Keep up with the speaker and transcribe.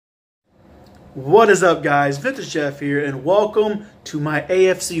What is up, guys? Vintage Jeff here, and welcome to my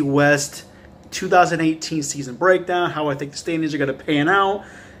AFC West 2018 season breakdown, how I think the standings are going to pan out,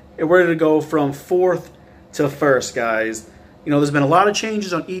 and we're going to go from 4th to 1st, guys. You know, there's been a lot of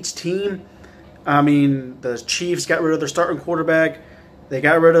changes on each team. I mean, the Chiefs got rid of their starting quarterback. They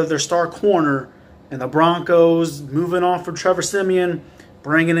got rid of their star corner, and the Broncos moving on from Trevor Siemian,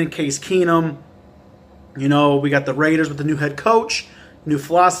 bringing in Case Keenum. You know, we got the Raiders with the new head coach. New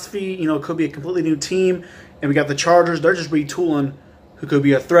philosophy, you know, it could be a completely new team. And we got the Chargers. They're just retooling who could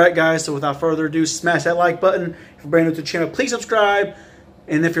be a threat, guys. So without further ado, smash that like button. If you're brand new to the channel, please subscribe.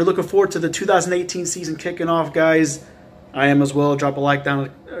 And if you're looking forward to the 2018 season kicking off, guys, I am as well. Drop a like,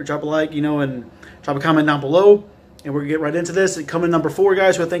 and drop a comment down below. And we're going to get right into this. And coming number 4,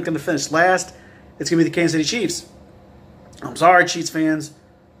 guys, who I think are going to finish last, it's going to be the Kansas City Chiefs. I'm sorry, Chiefs fans.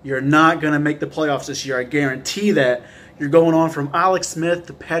 You're not going to make the playoffs this year. I guarantee that. You're going on from Alex Smith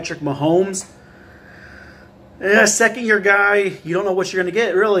to Patrick Mahomes. Yeah, second-year guy, you don't know what you're going to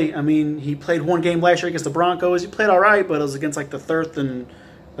get, really. I mean, he played one game last year against the Broncos. He played all right, but it was against like the third and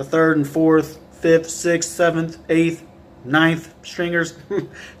 4th, 5th, 6th, 7th, 8th, 9th stringers.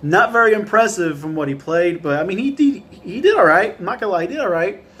 Not very impressive from what he played, but I mean, he did all right. I'm not going to lie, he did all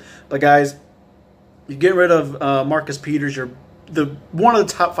right. But guys, you get rid of Marcus Peters, you're one of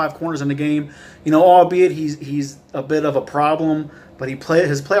the top 5 corners in the game. You know, albeit he's a bit of a problem, but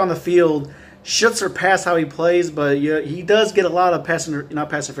his play on the field should surpass how he plays. But yeah, he does get a lot of not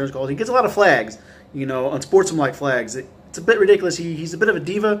pass interference calls. He gets a lot of flags, you know, unsportsmanlike flags. It's a bit ridiculous. He's a bit of a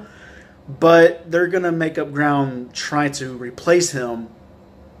diva, but they're gonna make up ground trying to replace him.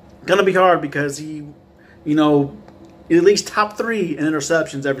 Gonna be hard because he, you know, at least top 3 in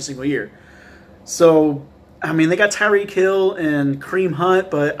interceptions every single year. So, I mean, they got Tyreek Hill and Kareem Hunt,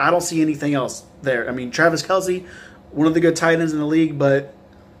 but I don't see anything else there. I mean, Travis Kelce, one of the good tight ends in the league, but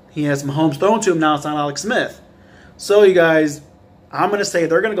he has Mahomes thrown to him now. It's not Alex Smith. So, you guys, I'm going to say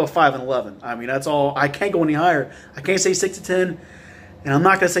they're going to go 5-11. I mean, that's all. I can't go any higher. I can't say 6-10, and I'm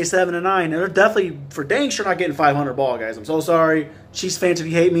not going to say 7-9. And they're definitely, for dang sure, not getting 500 ball, guys. I'm so sorry. Chiefs fans, if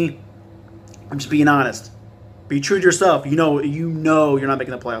you hate me, I'm just being honest. Be true to yourself. You know you're not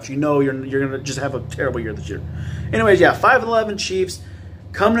making the playoffs. You know you're going to just have a terrible year this year. Anyways, yeah, 5-11 Chiefs.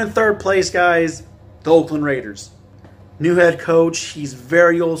 Coming in 3rd place, guys, the Oakland Raiders. New head coach. He's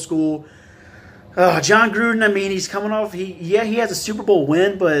very old school. John Gruden, I mean, he's coming off. He has a Super Bowl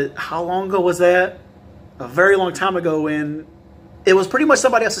win, but how long ago was that? A very long time ago, and it was pretty much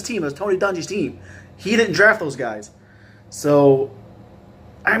somebody else's team. It was Tony Dungy's team. He didn't draft those guys. So,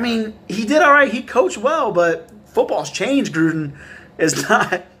 I mean, he did all right. He coached well, but football's changed, Gruden.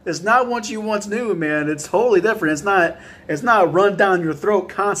 It's not what you once knew, man. It's totally different. It's not run down your throat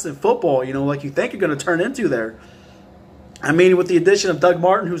constant football, you know, like you think you're going to turn into there. I mean, with the addition of Doug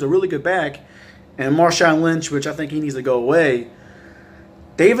Martin, who's a really good back, and Marshawn Lynch, which I think he needs to go away.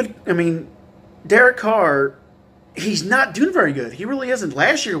 Derek Carr, he's not doing very good. He really isn't.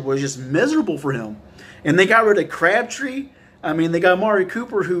 Last year was just miserable for him. And they got rid of Crabtree. I mean, they got Amari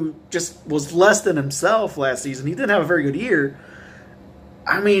Cooper, who just was less than himself last season. He didn't have a very good year.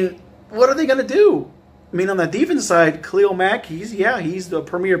 I mean, what are they going to do? I mean, on the defense side, Khalil Mack, he's the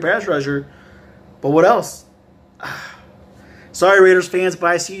premier pass rusher. But what else? Sorry, Raiders fans, but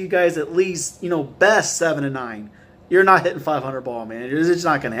I see you guys at least, you know, best 7-9. You're not hitting 500 ball, man. It's just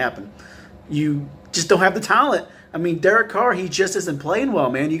not going to happen. You just don't have the talent. I mean, Derek Carr, he just isn't playing well,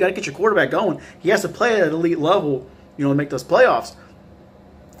 man. You got to get your quarterback going. He has to play at an elite level, you know, to make those playoffs.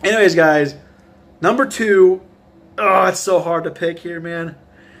 Anyways, guys, number 2. Oh, it's so hard to pick here, man.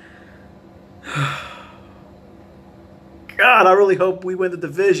 God, I really hope we win the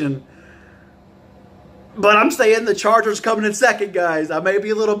division. But I'm saying the Chargers coming in 2nd, guys. I may be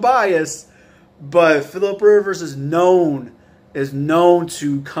a little biased, but Phillip Rivers is known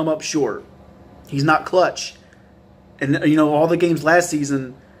to come up short. He's not clutch. And, you know, all the games last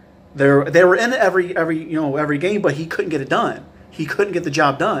season, they were in every game, but he couldn't get it done. He couldn't get the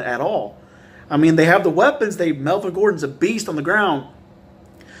job done at all. I mean, they have the weapons. Melvin Gordon's a beast on the ground.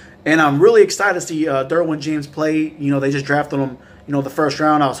 And I'm really excited to see Derwin James play. You know, they just drafted him, you know, the 1st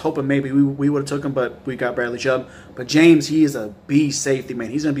round. I was hoping maybe we would have took him, but we got Bradley Chubb. But James, he is a beast safety, man.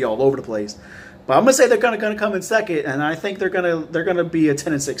 He's going to be all over the place. But I'm going to say they're going to come in 2nd, and I think they're going to be a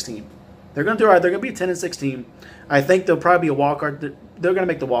 10-6 team. They're going to do all right. They're going to be a 10-6 team. I think they'll probably be a wild card. They're going to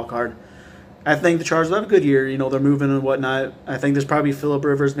make the wild card. I think the Chargers will have a good year. You know, they're moving and whatnot. I think there's probably Phillip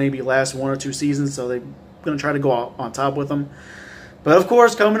Rivers maybe last 1 or 2 seasons, so they're going to try to go on top with them. But, of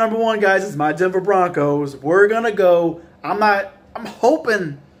course, coming number 1, guys, is my Denver Broncos. We're going to go. I'm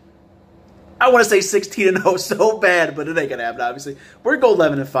hoping I want to say 16-0 so bad, but it ain't gonna happen. Obviously, we're gonna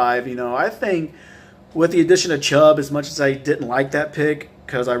go 11-5. You know, I think with the addition of Chubb, as much as I didn't like that pick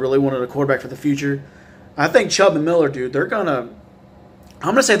because I really wanted a quarterback for the future, I think Chubb and Miller, dude, they're gonna. I'm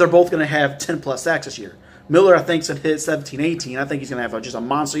gonna say they're both gonna have 10+ sacks this year. Miller, I think, is gonna hit 17, 18. I think he's gonna have just a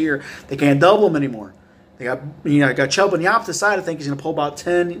monster year. They can't double him anymore. They got Chubb on the opposite side. I think he's gonna pull about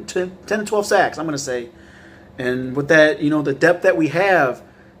 10 to 12 sacks. I'm gonna say, and with that, the depth that we have.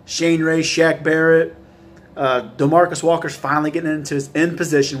 Shane Ray, Shaq Barrett, DeMarcus Walker's finally getting into his end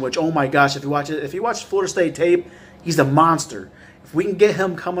position, which, oh my gosh, if you watch Florida State tape, he's a monster. If we can get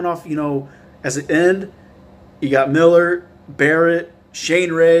him coming off, as an end, you got Miller, Barrett,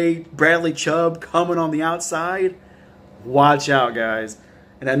 Shane Ray, Bradley Chubb coming on the outside. Watch out, guys.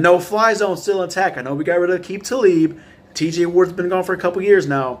 And that no-fly zone still intact. I know we got rid of Keep Talib. TJ Ward's been gone for a couple years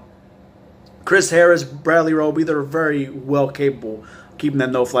now. Chris Harris, Bradley Roby, they're very well capable keeping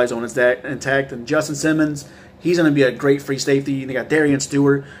that no-fly zone intact. And Justin Simmons, he's going to be a great free safety. They got Darian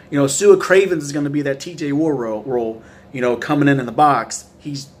Stewart. Sua Cravens is going to be that TJ Ward role, coming in the box.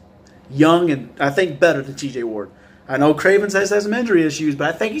 He's young and I think better than TJ Ward. I know Cravens has some injury issues,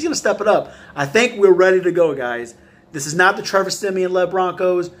 but I think he's going to step it up. I think we're ready to go, guys. This is not the Trevor Siemian-led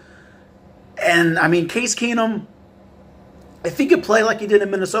Broncos. And, I mean, Case Keenum, if he could play like he did in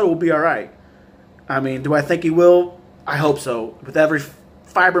Minnesota, we'll be all right. I mean, do I think he will? I hope so. With every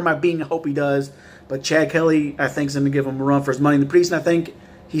fiber of my being, I hope he does. But Chad Kelly, I think, is going to give him a run for his money in the preseason. I think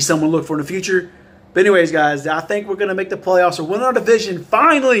he's someone to look for in the future. But anyways, guys, I think we're going to make the playoffs or win our division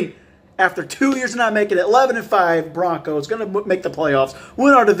finally. After 2 years of not making it, 11-5 Broncos going to make the playoffs,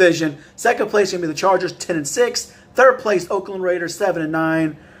 win our division. Second place is going to be the Chargers, 10-6. Third place, Oakland Raiders,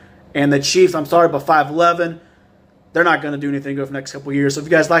 7-9. And the Chiefs, I'm sorry, but 5-11. They're not going to do anything good for the next couple of years. So if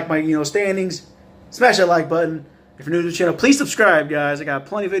you guys like my standings, smash that like button. If you're new to the channel, please subscribe, guys. I got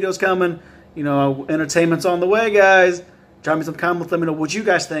plenty of videos coming. Entertainment's on the way, guys. Drop me some comments. Let me know what you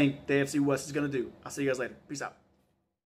guys think the AFC West is going to do. I'll see you guys later. Peace out.